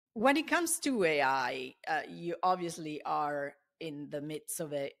When it comes to AI, you obviously are in the midst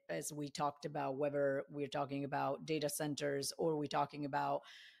of it, as we talked about, whether we're talking about data centers or we're talking about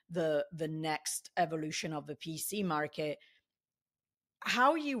the next evolution of the PC market.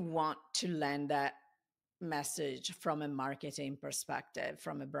 How you want to land that message from a marketing perspective,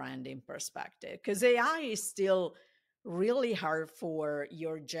 from a branding perspective? Because AI is still really hard for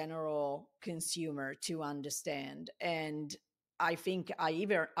your general consumer to understand. And I think I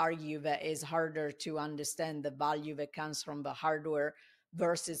even argue that it's harder to understand the value that comes from the hardware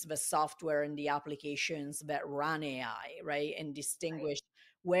versus the software and the applications that run AI, right? And Right. distinguish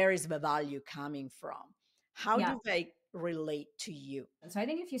where is the value coming from. How Yeah. do they relate to you? So I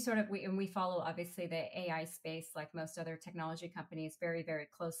think if you sort of we follow obviously the AI space like most other technology companies very very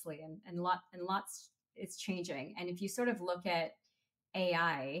closely, and lots it's changing. And if you sort of look at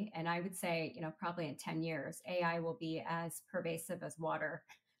AI, and I would say probably in 10 years AI will be as pervasive as water.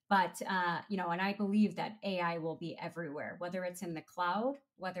 But and I believe that AI will be everywhere, whether it's in the cloud,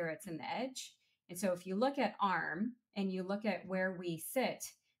 whether it's in the edge. And so if you look at Arm and you look at where we sit,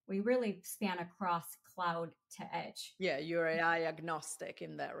 we really span across cloud to edge. Yeah, you're AI agnostic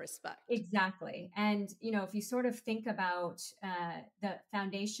in that respect. Exactly. And, if you sort of think about the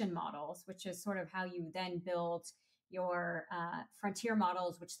foundation models, which is sort of how you then build your frontier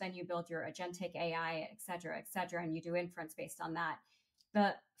models, which then you build your agentic AI, et cetera, and you do inference based on that.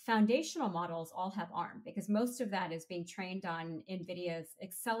 The foundational models all have ARM because most of that is being trained on NVIDIA's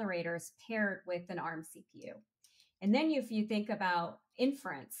accelerators paired with an ARM CPU. And then if you think about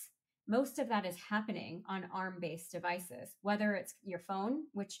inference, most of that is happening on ARM based devices, whether it's your phone,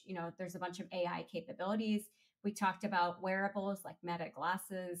 which, there's a bunch of AI capabilities. We talked about wearables like Meta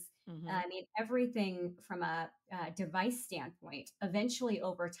glasses. Mhm. I mean, everything from a device standpoint, eventually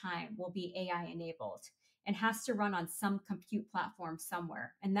over time will be AI enabled and has to run on some compute platform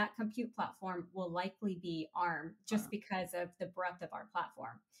somewhere. And that compute platform will likely be ARM just because of the breadth of our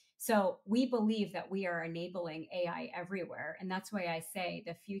platform. So we believe that we are enabling AI everywhere. And that's why I say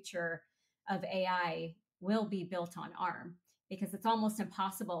the future of AI will be built on ARM because it's almost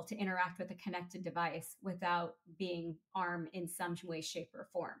impossible to interact with a connected device without being ARM in some way, shape, or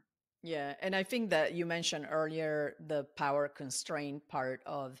form. Yeah, and I think that you mentioned earlier the power constraint part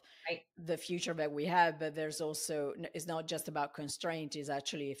of Right. the future that we have, but there's also, it's not just about constraint, it's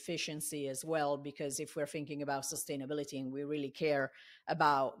actually efficiency as well. Because if we're thinking about sustainability and we really care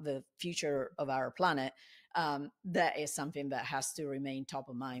about the future of our planet, that is something that has to remain top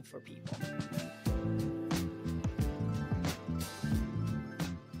of mind for people.